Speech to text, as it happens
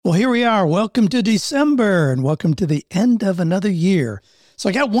Well, here we are. Welcome to December and welcome to the end of another year. So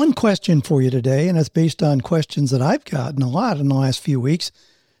I got one question for you today, and it's based on questions that I've gotten a lot in the last few weeks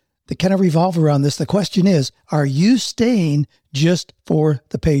that kind of revolve around this. The question is, are you staying just for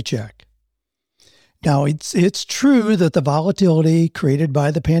the paycheck? Now, it's true that the volatility created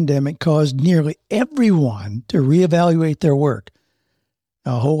by the pandemic caused nearly everyone to reevaluate their work.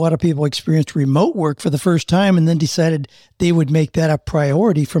 A whole lot of people experienced remote work for the first time and then decided they would make that a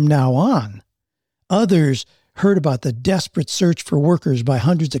priority from now on. Others heard about the desperate search for workers by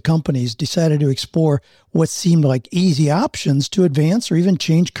hundreds of companies, decided to explore what seemed like easy options to advance or even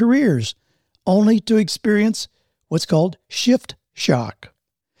change careers, only to experience what's called shift shock.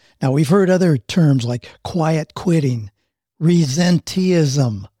 Now, we've heard other terms like quiet quitting,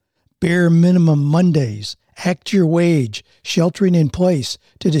 resenteeism, bare minimum Mondays, act your wage, sheltering in place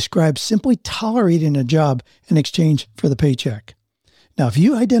to describe simply tolerating a job in exchange for the paycheck. Now, if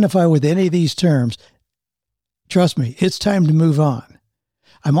you identify with any of these terms, trust me, it's time to move on.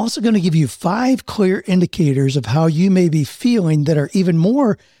 I'm also going to give you 5 clear indicators of how you may be feeling that are even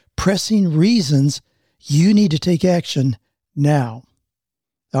more pressing reasons you need to take action now.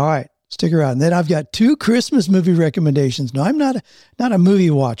 All right, stick around. Then I've got 2 Christmas movie recommendations. Now, I'm not a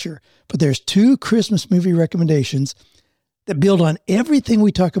movie watcher, but there's 2 Christmas movie recommendations that build on everything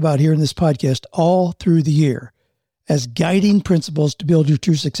we talk about here in this podcast all through the year as guiding principles to build your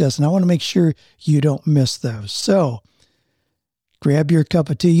true success. And I want to make sure you don't miss those. So grab your cup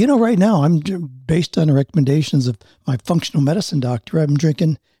of tea. You know, right now, based on the recommendations of my functional medicine doctor, I'm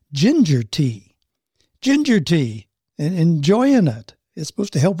drinking ginger tea. Ginger tea and enjoying it. It's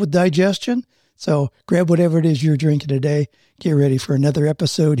supposed to help with digestion. So grab whatever it is you're drinking today. Get ready for another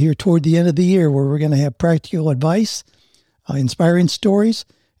episode here toward the end of the year where we're going to have practical advice, inspiring stories,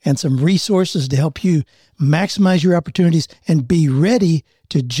 and some resources to help you maximize your opportunities and be ready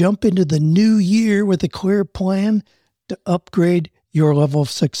to jump into the new year with a clear plan to upgrade your level of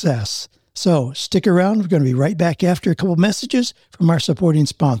success. So stick around. We're going to be right back after a couple messages from our supporting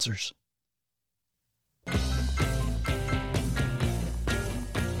sponsors.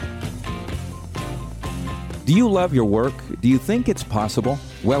 Do you love your work? Do you think it's possible?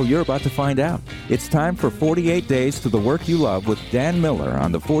 Well, you're about to find out. It's time for 48 Days to the Work You Love with Dan Miller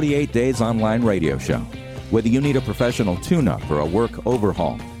on the 48 Days online radio show. Whether you need a professional tune-up or a work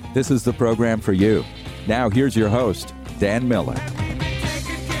overhaul, this is the program for you. Now, here's your host, Dan Miller.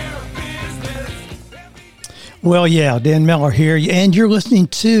 Well, yeah, Dan Miller here, and you're listening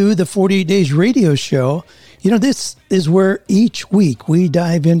to the 48 Days radio show. You know, this is where each week we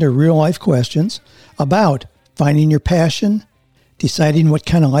dive into real-life questions about finding your passion, deciding what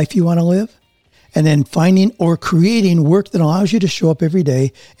kind of life you want to live, and then finding or creating work that allows you to show up every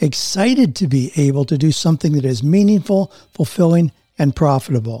day, excited to be able to do something that is meaningful, fulfilling, and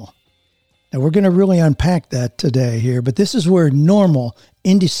profitable. Now, we're going to really unpack that today here, but this is where normal,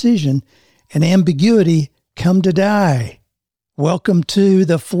 indecision, and ambiguity come to die. Welcome to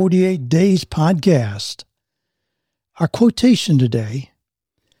the 48 Days podcast. Our quotation today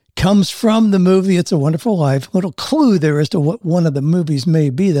comes from the movie It's a Wonderful Life. A little clue there as to what one of the movies may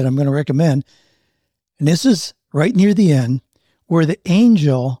be that I'm going to recommend. And this is right near the end where the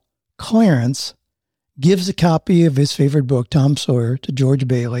angel Clarence gives a copy of his favorite book, Tom Sawyer, to George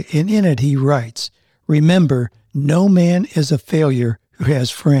Bailey. And in it, he writes, "Remember, no man is a failure who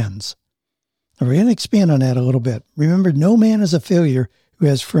has friends." Now, we're going to expand on that a little bit. Remember, no man is a failure who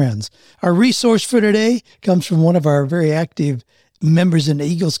has friends. Our resource for today comes from one of our very active members in the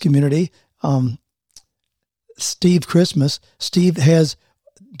Eagles community, Steve Christmas. Steve has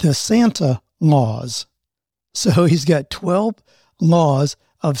the Santa laws. So he's got 12 laws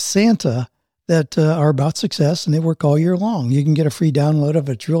of Santa that are about success, and they work all year long. You can get a free download of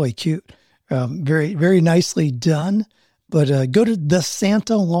it. It's really cute. Very, very nicely done. But go to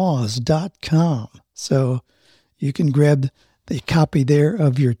thesantalaws.com. So you can grab the copy there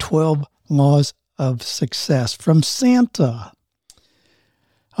of your 12 laws of success from Santa.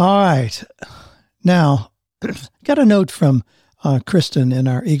 All right. Now, got a note from Kristen in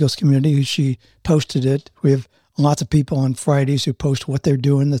our Eagles community. She posted it. We have lots of people on Fridays who post what they're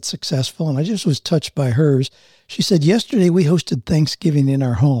doing that's successful, and I just was touched by hers. She said, "Yesterday we hosted Thanksgiving in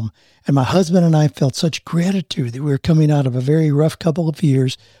our home, and my husband and I felt such gratitude that we were coming out of a very rough couple of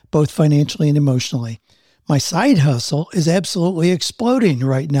years, both financially and emotionally. My side hustle is absolutely exploding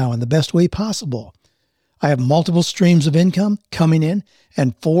right now in the best way possible. I have multiple streams of income coming in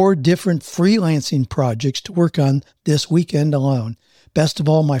and 4 different freelancing projects to work on this weekend alone. Best of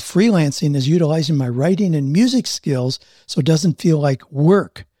all, my freelancing is utilizing my writing and music skills so it doesn't feel like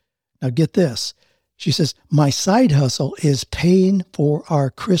work." Now get this. She says, my side hustle is paying for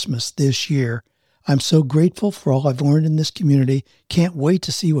our Christmas this year. I'm so grateful for all I've learned in this community. Can't wait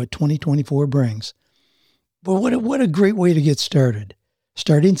to see what 2024 brings. But what a great way to get started.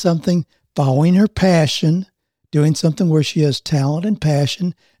 Starting something, following her passion, doing something where she has talent and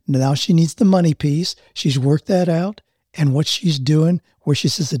passion. Now she needs the money piece. She's worked that out. And what she's doing, where she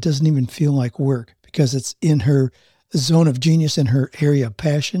says it doesn't even feel like work because it's in her zone of genius, in her area of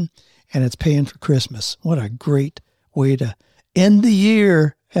passion, and it's paying for Christmas. What a great way to end the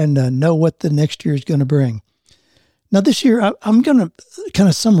year and know what the next year is going to bring. Now, this year, I'm going to kind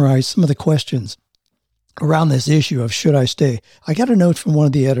of summarize some of the questions around this issue of should I stay. I got a note from one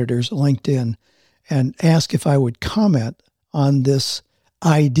of the editors at LinkedIn and asked if I would comment on this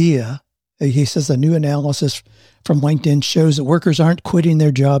idea. He says a new analysis from LinkedIn shows that workers aren't quitting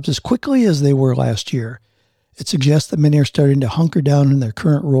their jobs as quickly as they were last year. It suggests that many are starting to hunker down in their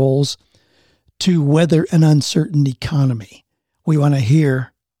current roles to weather an uncertain economy. We want to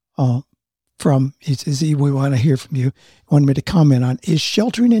hear we want to hear from you. I want me to comment on, is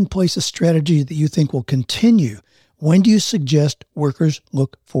sheltering in place a strategy that you think will continue? When do you suggest workers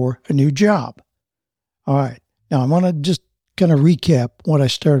look for a new job? All right. Now, I want to just kind of recap what I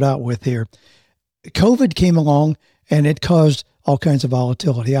started out with here. COVID came along and it caused all kinds of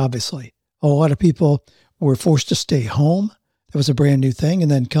volatility, obviously. A lot of people were forced to stay home. That was a brand new thing. And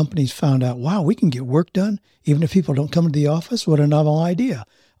then companies found out, wow, we can get work done even if people don't come to the office. What a novel idea.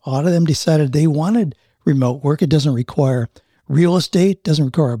 A lot of them decided they wanted remote work. It doesn't require real estate, doesn't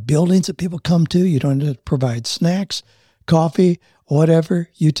require buildings that people come to. You don't have to provide snacks, coffee, whatever,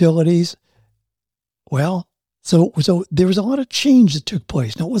 utilities. Well, so there was a lot of change that took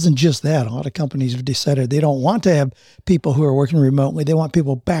place. Now, it wasn't just that. A lot of companies have decided they don't want to have people who are working remotely. They want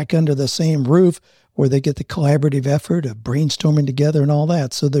people back under the same roof where they get the collaborative effort of brainstorming together and all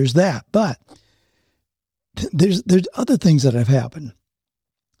that. So there's that. But there's other things that have happened.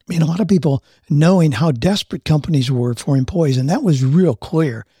 I mean, a lot of people knowing how desperate companies were for employees, and that was real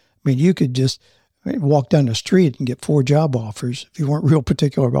clear. I mean, you could just walk down the street and get 4 job offers if you weren't real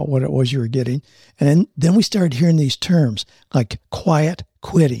particular about what it was you were getting. And then we started hearing these terms like quiet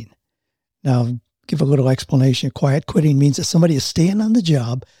quitting. Now, give a little explanation. Quiet quitting means that somebody is staying on the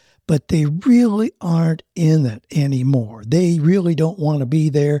job, but they really aren't in it anymore. They really don't want to be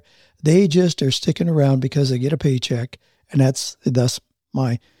there. They just are sticking around because they get a paycheck. And that's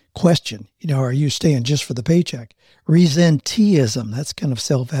my question. Are you staying just for the paycheck? Resenteeism, that's kind of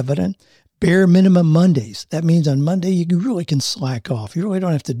self-evident. Bare minimum Mondays. That means on Monday, you really can slack off. You really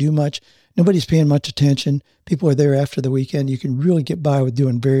don't have to do much. Nobody's paying much attention. People are there after the weekend. You can really get by with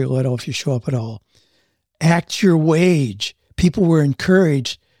doing very little if you show up at all. Act your wage. People were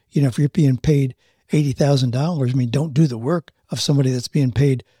encouraged, if you're being paid $80,000, don't do the work of somebody that's being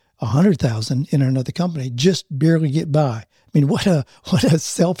paid $100,000 in another company. Just barely get by. What a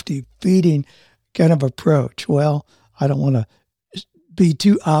self-defeating kind of approach. Well, I don't want to be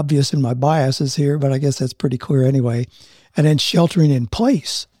too obvious in my biases here, but I guess that's pretty clear anyway. And then sheltering in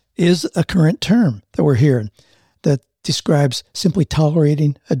place is a current term that we're hearing that describes simply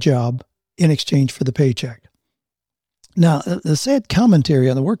tolerating a job in exchange for the paycheck. Now, the sad commentary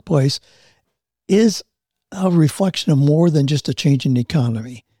on the workplace is a reflection of more than just a change in the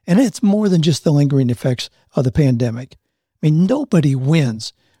economy. And it's more than just the lingering effects of the pandemic. Nobody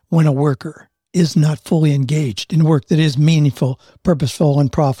wins when a worker is not fully engaged in work that is meaningful, purposeful,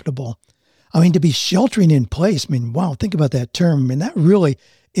 and profitable. To be sheltering in place, wow, think about that term. That really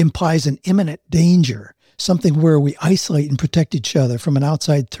implies an imminent danger, something where we isolate and protect each other from an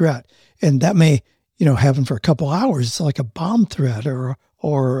outside threat. And that may, happen for a couple hours. It's like a bomb threat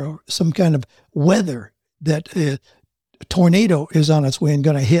or some kind of weather that a tornado is on its way and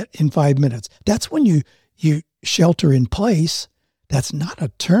going to hit in 5 minutes. That's when you shelter in place. That's not a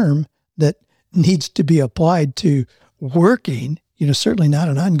term that needs to be applied to working, certainly not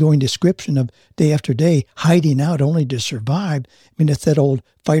an ongoing description of day after day, hiding out only to survive. It's that old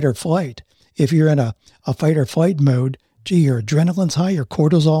fight or flight. If you're in a fight or flight mode, your adrenaline's high, your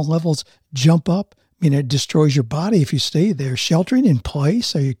cortisol levels jump up. It destroys your body if you stay there. Sheltering in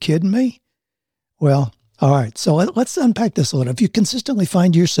place? Are you kidding me? Well, all right. So let's unpack this a little. If you consistently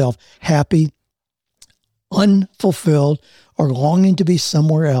find yourself happy, unfulfilled, or longing to be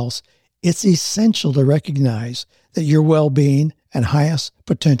somewhere else, it's essential to recognize that your well-being and highest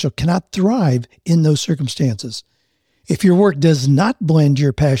potential cannot thrive in those circumstances. If your work does not blend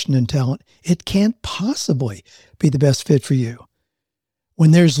your passion and talent, it can't possibly be the best fit for you.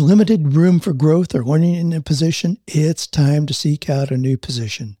 When there's limited room for growth or learning in a position, it's time to seek out a new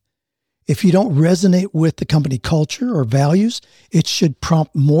position. If you don't resonate with the company culture or values, it should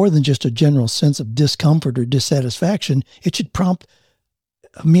prompt more than just a general sense of discomfort or dissatisfaction. It should prompt,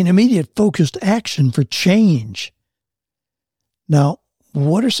 immediate focused action for change. Now,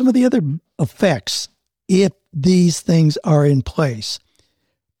 what are some of the other effects if these things are in place?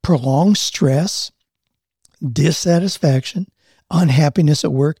 Prolonged stress, dissatisfaction, unhappiness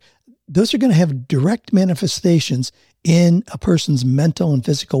at work. Those are going to have direct manifestations in a person's mental and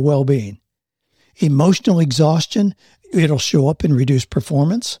physical well-being. Emotional exhaustion, it'll show up in reduced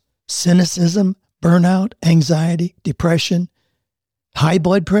performance, cynicism, burnout, anxiety, depression, high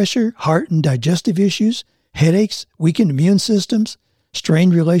blood pressure, heart and digestive issues, headaches, weakened immune systems,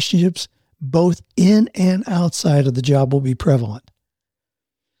 strained relationships, both in and outside of the job will be prevalent.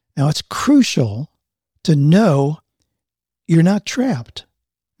 Now, it's crucial to know you're not trapped.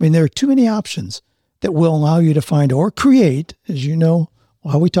 There are too many options that will allow you to find or create, as you know,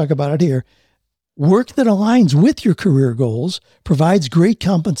 how we talk about it here, work that aligns with your career goals, provides great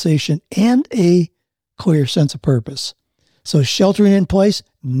compensation, and a clear sense of purpose. So sheltering in place?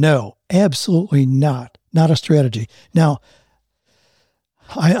 No, absolutely not. Not a strategy. Now,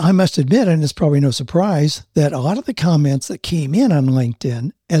 I must admit, and it's probably no surprise, that a lot of the comments that came in on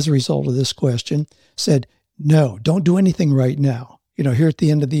LinkedIn as a result of this question said, no, don't do anything right now. Here at the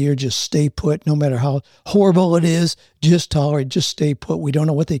end of the year, just stay put. No matter how horrible it is, just tolerate, just stay put. We don't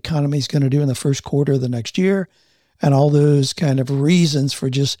know what the economy is going to do in the first quarter of the next year, and all those kind of reasons for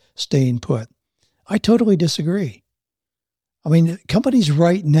just staying put. I totally disagree. Companies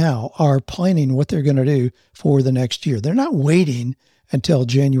right now are planning what they're going to do for the next year. They're not waiting until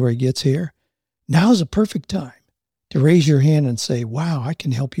January gets here. Now's a perfect time to raise your hand and say, wow, I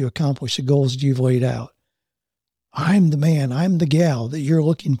can help you accomplish the goals that you've laid out. I'm the man, I'm the gal that you're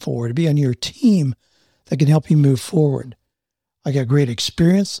looking for to be on your team that can help you move forward. I got great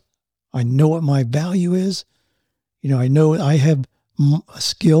experience. I know what my value is. I know I have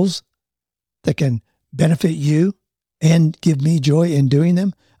skills that can benefit you and give me joy in doing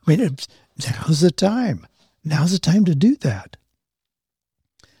them. Now's the time. Now's the time to do that.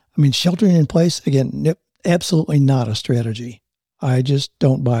 Sheltering in place, again, absolutely not a strategy. I just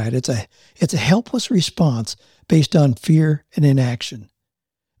don't buy it. It's a helpless response based on fear and inaction.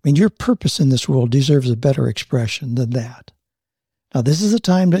 Your purpose in this world deserves a better expression than that. Now, this is a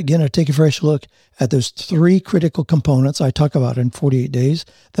time to, again, take a fresh look at those 3 critical components I talk about in 48 days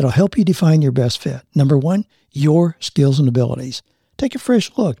that'll help you define your best fit. Number 1, your skills and abilities. Take a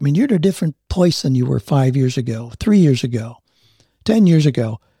fresh look. You're at a different place than you were 5 years ago, 3 years ago, 10 years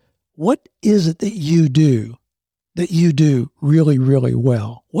ago. What is it that you do really, really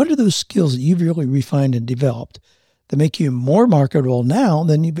well? What are those skills that you've really refined and developed that make you more marketable now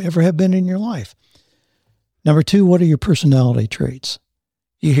than you've ever have been in your life? Number 2, what are your personality traits?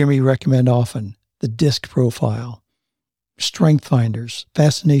 You hear me recommend often the DISC profile, Strength Finders,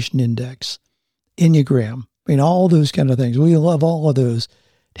 Fascination Index, Enneagram. All those kind of things. We love all of those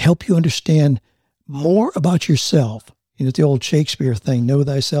to help you understand more about yourself. The old Shakespeare thing, know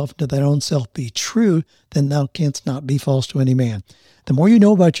thyself, to thine own self be true, then thou canst not be false to any man. The more you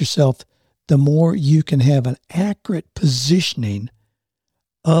know about yourself, the more you can have an accurate positioning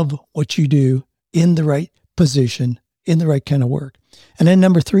of what you do in the right position, in the right kind of work. And then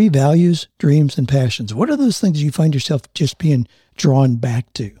number 3, values, dreams, and passions. What are those things you find yourself just being drawn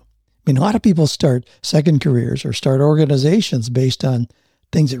back to? A lot of people start second careers or start organizations based on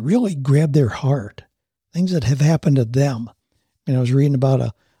things that really grab their heart. Things that have happened to them. I was reading about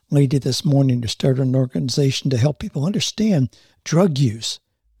a lady this morning who started an organization to help people understand drug use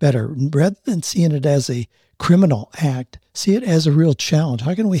better. Rather than seeing it as a criminal act, see it as a real challenge.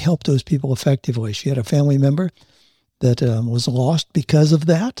 How can we help those people effectively? She had a family member that was lost because of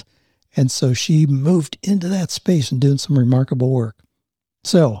that. And so she moved into that space and doing some remarkable work.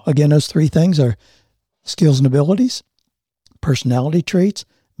 So again, those 3 things are skills and abilities, personality traits,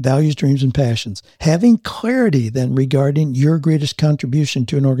 values, dreams, and passions. Having clarity then regarding your greatest contribution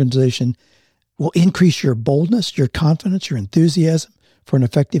to an organization will increase your boldness, your confidence, your enthusiasm for an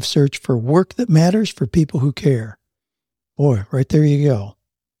effective search for work that matters for people who care. Boy, right there you go.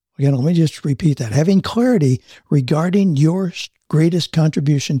 Again, let me just repeat that. Having clarity regarding your greatest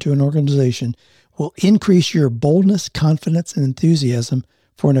contribution to an organization will increase your boldness, confidence, and enthusiasm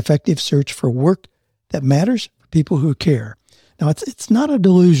for an effective search for work that matters for people who care. Now, it's not a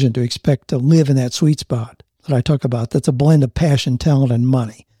delusion to expect to live in that sweet spot that I talk about. That's a blend of passion, talent, and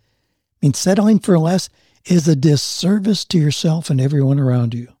money. Settling for less is a disservice to yourself and everyone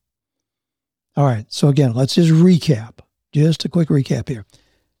around you. All right. So again, let's just recap. Just a quick recap here.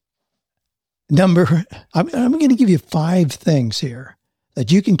 I'm going to give you 5 things here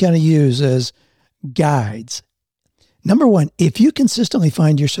that you can kind of use as guides. Number one, if you consistently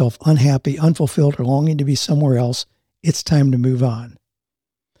find yourself unhappy, unfulfilled, or longing to be somewhere else, it's time to move on.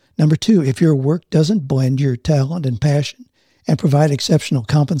 Number two, if your work doesn't blend your talent and passion and provide exceptional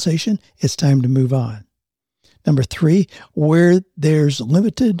compensation, it's time to move on. Number three, where there's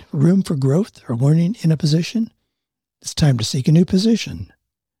limited room for growth or learning in a position, it's time to seek a new position.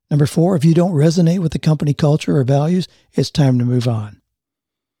 Number four, if you don't resonate with the company culture or values, it's time to move on.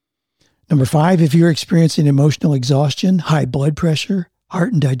 Number five, if you're experiencing emotional exhaustion, high blood pressure,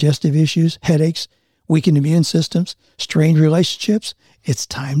 heart and digestive issues, headaches, weakened immune systems, strained relationships, it's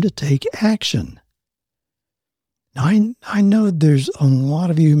time to take action. Now, I know there's a lot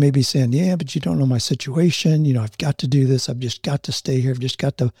of you who may be saying, yeah, but you don't know my situation. You know, I've got to do this. I've just got to stay here. I've just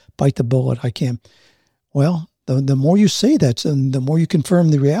got to bite the bullet. I can't. Well, the more you say that, the more you confirm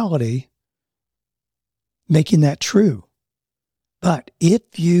the reality, making that true. But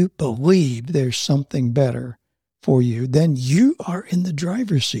if you believe there's something better for you, then you are in the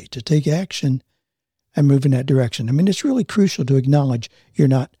driver's seat to take action and move in that direction. I mean, it's really crucial to acknowledge you're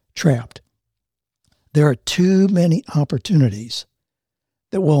not trapped. There are too many opportunities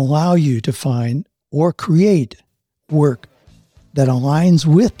that will allow you to find or create work that aligns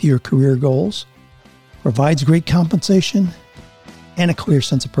with your career goals, provides great compensation, and a clear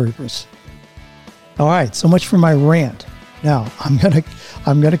sense of purpose. All right, so much for my rant. Now, I'm gonna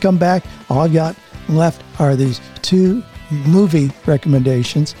come back. All I've got left are these two movie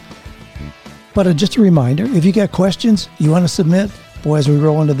recommendations. But just a reminder, if you got questions you want to submit, boy, as we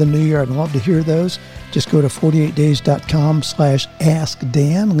roll into the new year, I'd love to hear those. Just go to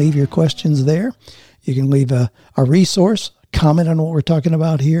 48days.com/askdan. Leave your questions there. You can leave a resource, comment on what we're talking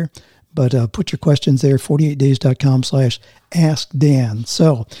about here, but put your questions there, 48days.com/askdan.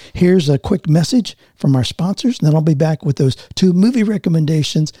 So here's a quick message from our sponsors, and then I'll be back with those two movie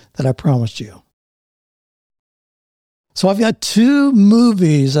recommendations that I promised you. So I've got two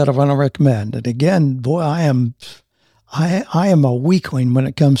movies that I want to recommend. And again, boy, I am a weakling when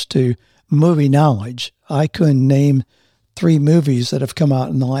it comes to movie knowledge. I couldn't name three movies that have come out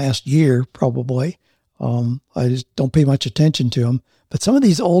in the last year, probably. I just don't pay much attention to them. But some of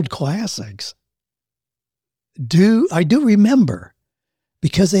these old classics, I do remember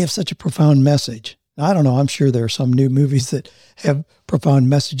because they have such a profound message. I don't know. I'm sure there are some new movies that have profound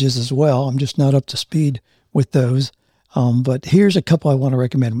messages as well. I'm just not up to speed with those. But here's a couple I want to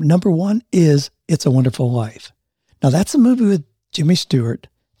recommend. Number one is It's a Wonderful Life. Now, that's a movie with Jimmy Stewart.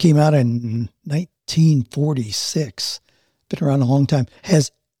 Came out in 1946. Been around a long time.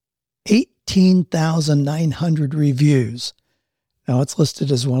 Has 18,900 reviews. Now, it's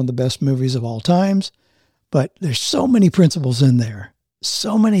listed as one of the best movies of all times, but there's so many principles in there,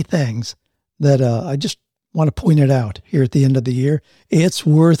 so many things that I just want to point it out here at the end of the year. It's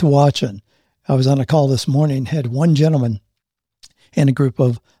worth watching. I was on a call this morning, had one gentleman and a group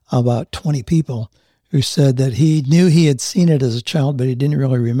of about 20 people who said that he knew he had seen it as a child, but he didn't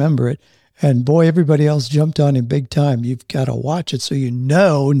really remember it. And boy, everybody else jumped on him big time. You've got to watch it so you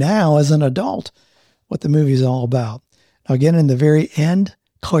know now as an adult what the movie's all about. Now, again, in the very end,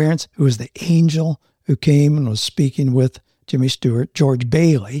 Clarence, who was the angel who came and was speaking with Jimmy Stewart, George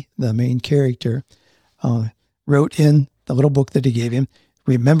Bailey, the main character, wrote in the little book that he gave him,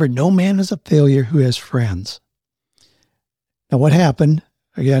 "Remember, no man is a failure who has friends." Now, what happened?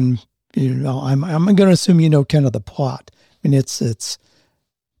 Again, I'm going to assume you know kind of the plot. I mean, it's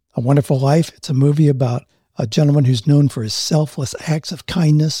A Wonderful Life. It's a movie about a gentleman who's known for his selfless acts of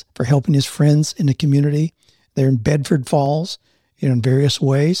kindness, for helping his friends in the community. They're in Bedford Falls, in various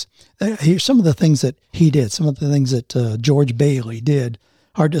ways. Here's some of the things that he did, some of the things that George Bailey did.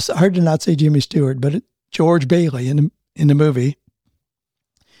 Hard to not say Jimmy Stewart, but George Bailey in the movie.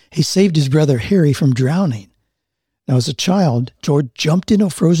 He saved his brother Harry from drowning. Now, as a child, George jumped into a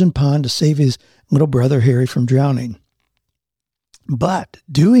frozen pond to save his little brother Harry from drowning. But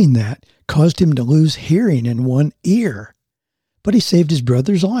doing that caused him to lose hearing in one ear. But he saved his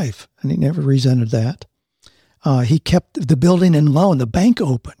brother's life, and he never resented that. He kept the building and loan, the bank,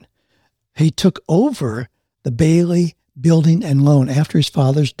 open. He took over the Bailey building and loan after his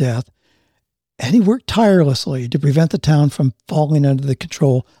father's death, and he worked tirelessly to prevent the town from falling under the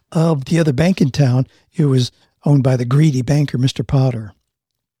control of the other bank in town, who was owned by the greedy banker, Mr. Potter.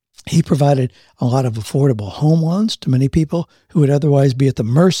 He provided a lot of affordable home loans to many people who would otherwise be at the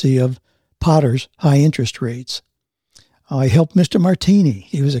mercy of Potter's high interest rates. He helped Mr. Martini.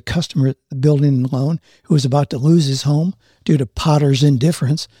 He was a customer at the building and loan who was about to lose his home due to Potter's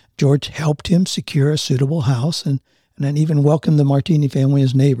indifference. George helped him secure a suitable house and then even welcomed the Martini family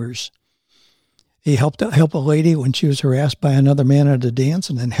as neighbors. He helped a lady when she was harassed by another man at a dance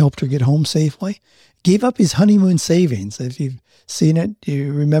and then helped her get home safely. Gave up his honeymoon savings. If you've seen it,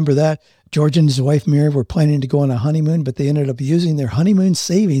 you remember that. George and his wife Mary were planning to go on a honeymoon, but they ended up using their honeymoon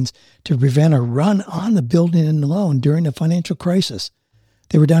savings to prevent a run on the building and loan during the financial crisis.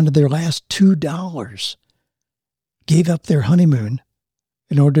 They were down to their last $2. Gave up their honeymoon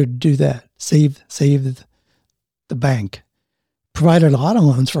in order to do that. Save the bank. Provided a lot of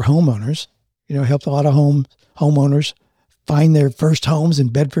loans for homeowners. Helped a lot of homeowners find their first homes in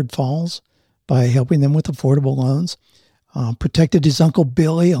Bedford Falls by helping them with affordable loans. Protected his Uncle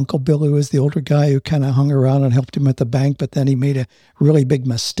Billy. Uncle Billy was the older guy who kind of hung around and helped him at the bank, but then he made a really big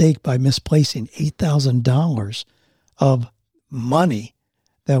mistake by misplacing $8,000 of money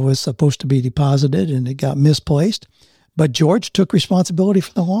that was supposed to be deposited, and it got misplaced. But George took responsibility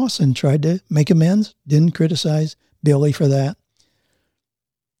for the loss and tried to make amends, didn't criticize Billy for that.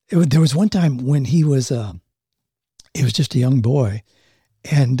 There was one time when he was just a young boy,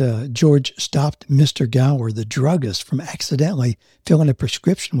 and George stopped Mr. Gower, the druggist, from accidentally filling a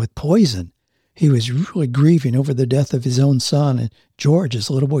prescription with poison. He was really grieving over the death of his own son, and George, as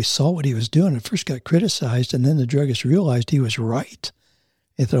a little boy, saw what he was doing. At first got criticized, and then the druggist realized he was right.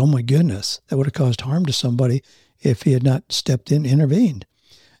 He thought, oh my goodness, that would have caused harm to somebody if he had not stepped in, intervened.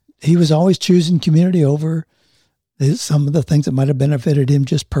 He was always choosing community over some of the things that might have benefited him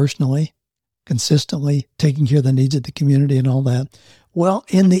just personally, consistently taking care of the needs of the community and all that. Well,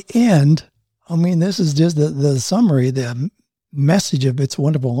 in the end, this is just the summary, the message of It's a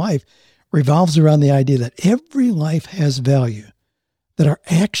Wonderful Life revolves around the idea that every life has value, that our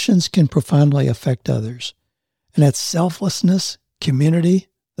actions can profoundly affect others, and that selflessness, community,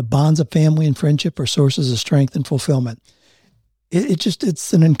 the bonds of family and friendship are sources of strength and fulfillment.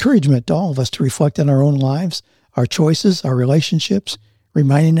 It's an encouragement to all of us to reflect on our own lives, our choices, our relationships,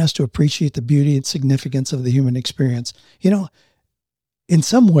 reminding us to appreciate the beauty and significance of the human experience. In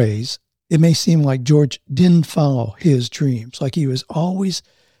some ways, it may seem like George didn't follow his dreams, like he was always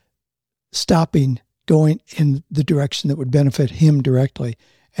stopping, going in the direction that would benefit him directly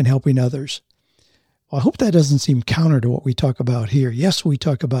and helping others. Well, I hope that doesn't seem counter to what we talk about here. Yes, we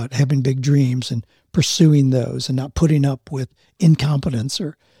talk about having big dreams and pursuing those and not putting up with incompetence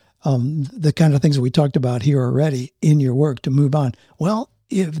or the kind of things that we talked about here already in your work to move on. Well,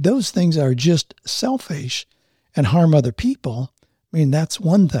 if those things are just selfish and harm other people, that's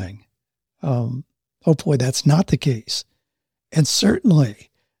one thing. Hopefully that's not the case. And certainly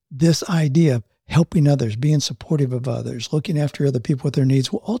this idea of helping others, being supportive of others, looking after other people with their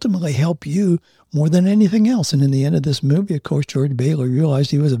needs will ultimately help you more than anything else. And in the end of this movie, of course, George Bailey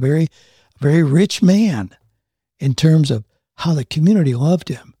realized he was a very, very rich man in terms of how the community loved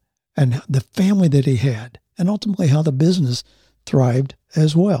him and the family that he had, and ultimately how the business thrived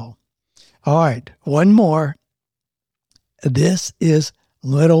as well. All right, one more. This is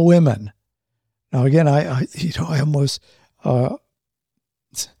Little Women. Now, again, I'm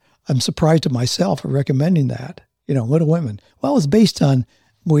surprised at myself for recommending that. Little Women. Well, it's based on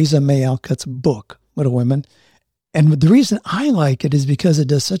Louisa May Alcott's book, Little Women. And the reason I like it is because it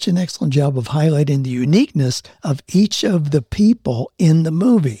does such an excellent job of highlighting the uniqueness of each of the people in the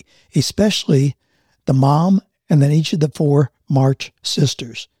movie, especially the mom and then each of the four March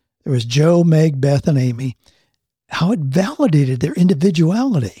sisters. There was Jo, Meg, Beth, and Amy. How it validated their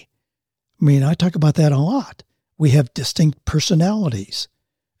individuality. I talk about that a lot. We have distinct personalities.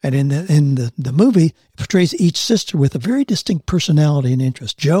 And in the movie, it portrays each sister with a very distinct personality and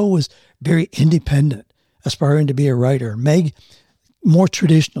interest. Jo was very independent, aspiring to be a writer. Meg, more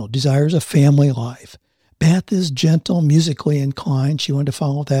traditional, desires a family life. Beth is gentle, musically inclined. She wanted to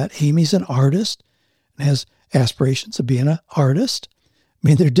follow that. Amy's an artist and has aspirations of being an artist.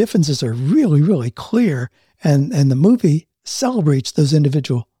 Their differences are really, really clear. And the movie celebrates those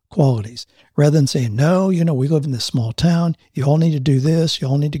individual qualities rather than saying, no, we live in this small town. You all need to do this. You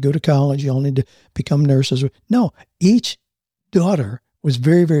all need to go to college. You all need to become nurses. No, each daughter was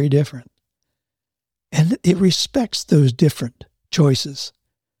very, very different. And it respects those different choices.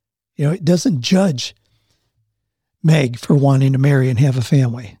 It doesn't judge Meg for wanting to marry and have a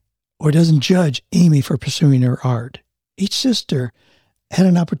family, or it doesn't judge Amy for pursuing her art. Each sister had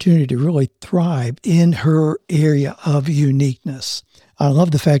an opportunity to really thrive in her area of uniqueness. I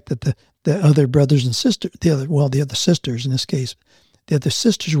love the fact that the other brothers and sisters, the other sisters in this case, the other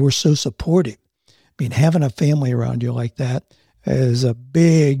sisters were so supportive. Having a family around you like that is a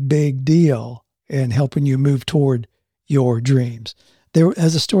big, big deal in helping you move toward your dreams.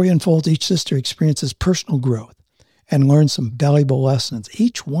 As the story unfolds, each sister experiences personal growth and learns some valuable lessons.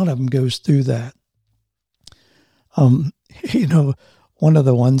 Each one of them goes through that. one of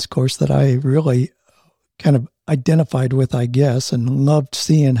the ones, of course, that I really kind of identified with, I guess, and loved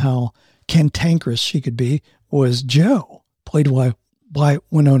seeing how cantankerous she could be was Jo, played by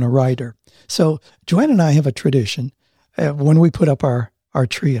Winona Ryder. So Joanne and I have a tradition. When we put up our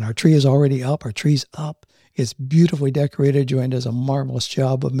tree, and our tree is already up, our tree's up, it's beautifully decorated. Joanne does a marvelous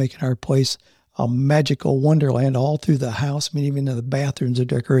job of making our place a magical wonderland all through the house. I mean, even in the bathrooms are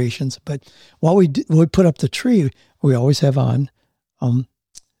decorations. But while we put up the tree, we always have on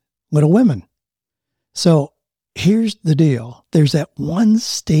Little Women. So here's the deal. There's that one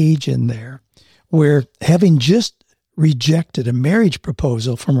stage in there where, having just rejected a marriage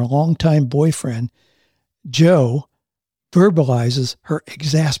proposal from her longtime boyfriend, Jo verbalizes her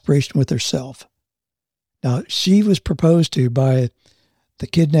exasperation with herself. Now, she was proposed to by the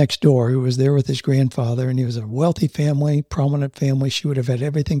kid next door who was there with his grandfather, and he was a wealthy family, prominent family. She would have had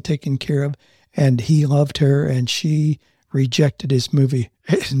everything taken care of, and he loved her, and she rejected his marriage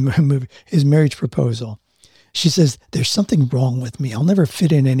proposal. She says, "There's something wrong with me. I'll never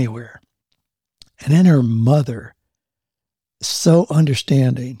fit in anywhere." And then her mother, so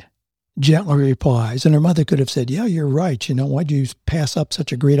understanding, gently replies, and her mother could have said, "Yeah, you're right. You know, why'd you pass up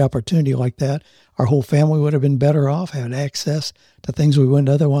such a great opportunity like that? Our whole family would have been better off, had access to things we wouldn't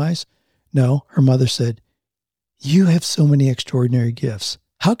otherwise." No, her mother said, "You have so many extraordinary gifts.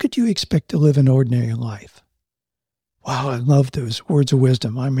 How could you expect to live an ordinary life?" Wow, I love those words of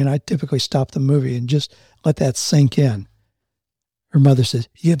wisdom. I mean, I typically stop the movie and just let that sink in. Her mother says,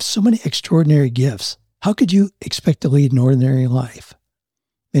 "You have so many extraordinary gifts. How could you expect to lead an ordinary life?"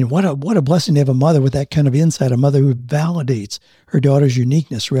 I mean, what a blessing to have a mother with that kind of insight, a mother who validates her daughter's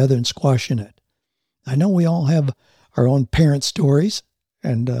uniqueness rather than squashing it. I know we all have our own parent stories,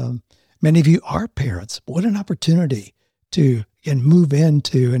 and many of you are parents. What an opportunity to, again, move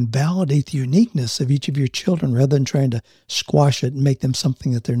into and validate the uniqueness of each of your children rather than trying to squash it and make them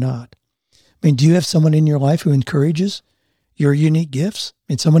something that they're not. I mean, do you have someone in your life who encourages your unique gifts?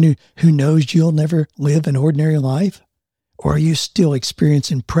 I mean, someone who knows you'll never live an ordinary life? Or are you still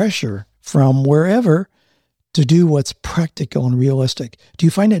experiencing pressure from wherever to do what's practical and realistic? Do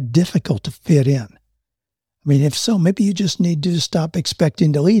you find it difficult to fit in? I mean, if so, maybe you just need to stop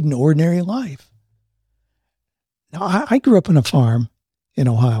expecting to lead an ordinary life. Now, I grew up on a farm in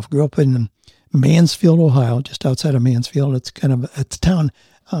Ohio. I grew up in Mansfield, Ohio, just outside of Mansfield. It's a town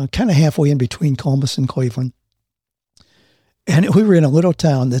kind of halfway in between Columbus and Cleveland. And we were in a little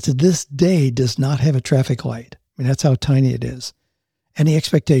town that to this day does not have a traffic light. I mean, that's how tiny it is. And the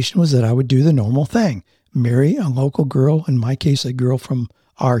expectation was that I would do the normal thing, marry a local girl, in my case, a girl from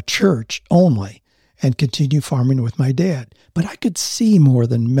our church only, and continue farming with my dad. But I could see more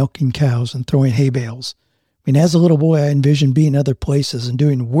than milking cows and throwing hay bales. I mean, as a little boy, I envisioned being other places and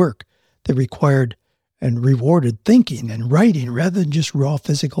doing work that required and rewarded thinking and writing rather than just raw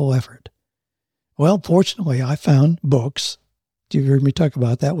physical effort. Well, fortunately, I found books. You've heard me talk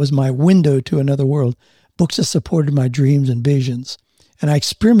about that. Was my window to another world. Books that supported my dreams and visions. And I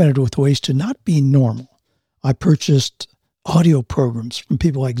experimented with ways to not be normal. I purchased audio programs from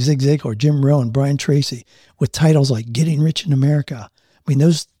people like Zig Ziglar, Jim Rohn, Brian Tracy, with titles like Getting Rich in America. I mean,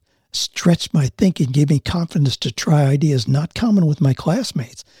 those stretched my thinking, gave me confidence to try ideas not common with my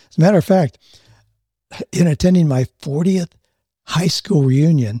classmates. As a matter of fact, in attending my 40th high school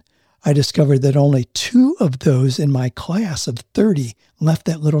reunion, I discovered that only 2 of those in my class of 30 left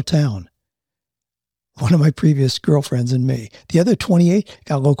that little town. One of my previous girlfriends and me. The other 28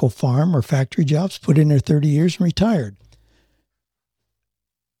 got local farm or factory jobs, put in their 30 years and retired.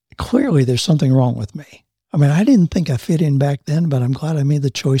 Clearly, there's something wrong with me. I mean, I didn't think I fit in back then, but I'm glad I made the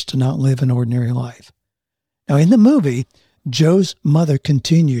choice to not live an ordinary life. Now, in the movie, Jo's mother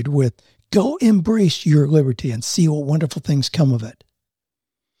continued with, "Go embrace your liberty and see what wonderful things come of it."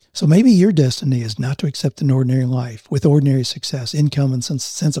 So maybe your destiny is not to accept an ordinary life with ordinary success, income, and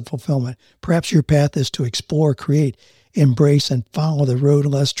sense of fulfillment. Perhaps your path is to explore, create, embrace, and follow the road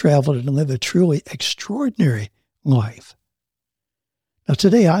less traveled and live a truly extraordinary life. Now,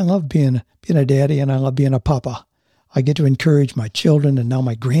 today, I love being a daddy and I love being a papa. I get to encourage my children and now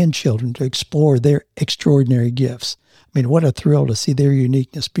my grandchildren to explore their extraordinary gifts. I mean, what a thrill to see their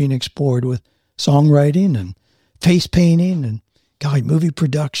uniqueness being explored with songwriting and face painting and movie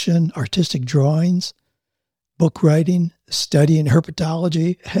production, artistic drawings, book writing, studying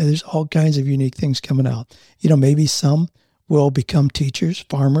herpetology. There's all kinds of unique things coming out. You know, maybe some will become teachers,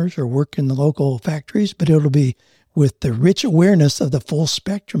 farmers, or work in the local factories, but it'll be with the rich awareness of the full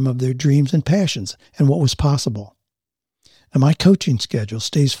spectrum of their dreams and passions and what was possible. And my coaching schedule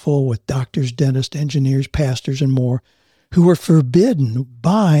stays full with doctors, dentists, engineers, pastors, and more who were forbidden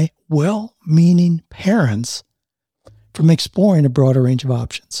by well-meaning parents from exploring a broader range of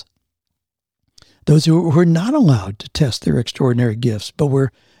options. Those who are not allowed to test their extraordinary gifts, but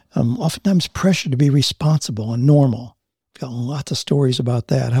were oftentimes pressured to be responsible and normal. I've got lots of stories about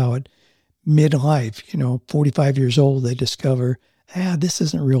that, how at midlife, 45 years old, they discover, this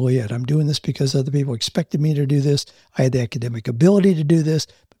isn't really it. I'm doing this because other people expected me to do this. I had the academic ability to do this,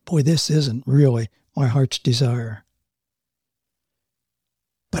 but boy, this isn't really my heart's desire.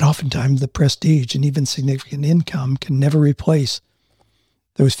 But oftentimes the prestige and even significant income can never replace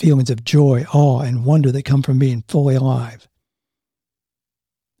those feelings of joy, awe, and wonder that come from being fully alive.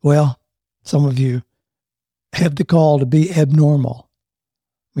 Well, some of you have the call to be abnormal.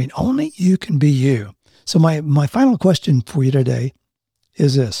 Only you can be you. So my final question for you today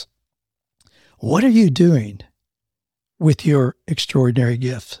is this. What are you doing with your extraordinary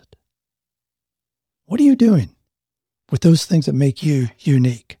gifts? What are you doing with those things that make you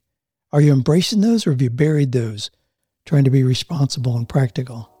unique? Are you embracing those, or have you buried those, trying to be responsible and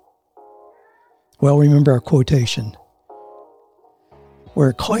practical? Well, remember our quotation,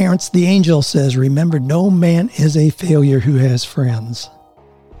 where Clarence the angel says, "Remember, no man is a failure who has friends."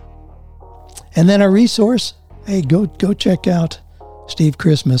 And then our resource, hey, go check out Steve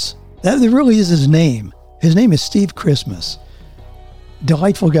Christmas. That really is his name. His name is Steve Christmas.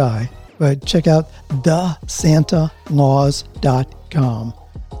 Delightful guy. But check out thesantalaws.com,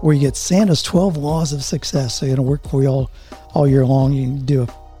 where you get Santa's 12 laws of success. So it'll work for you all year long. You can do a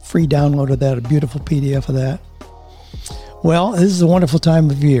free download of that, a beautiful PDF of that. Well, this is a wonderful time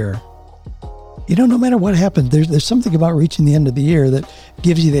of year. No matter what happens, there's something about reaching the end of the year that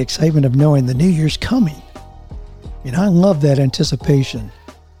gives you the excitement of knowing the new year's coming. I love that anticipation.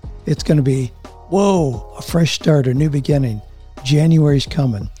 It's going to be, whoa, a fresh start, a new beginning. January's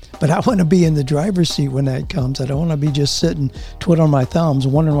coming. But I want to be in the driver's seat when that comes. I don't want to be just sitting, twiddling my thumbs,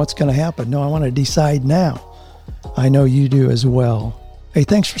 wondering what's going to happen. No, I want to decide now. I know you do as well. Hey,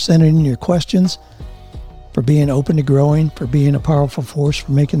 thanks for sending in your questions, for being open to growing, for being a powerful force,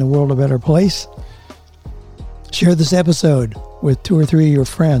 for making the world a better place. Share this episode with 2 or 3 of your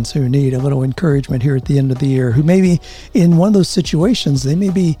friends who need a little encouragement here at the end of the year, who may be in one of those situations. They may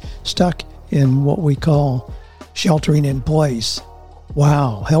be stuck in what we call sheltering in place.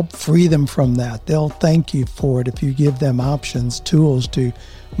 Wow, help free them from that. They'll thank you for it if you give them options, tools to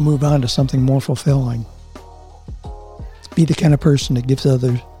move on to something more fulfilling. Be the kind of person that gives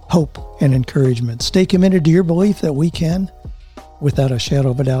others hope and encouragement. Stay committed to your belief that we can, without a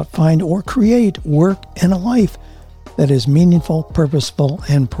shadow of a doubt, find or create work and a life that is meaningful, purposeful,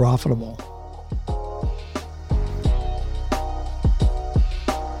 and profitable.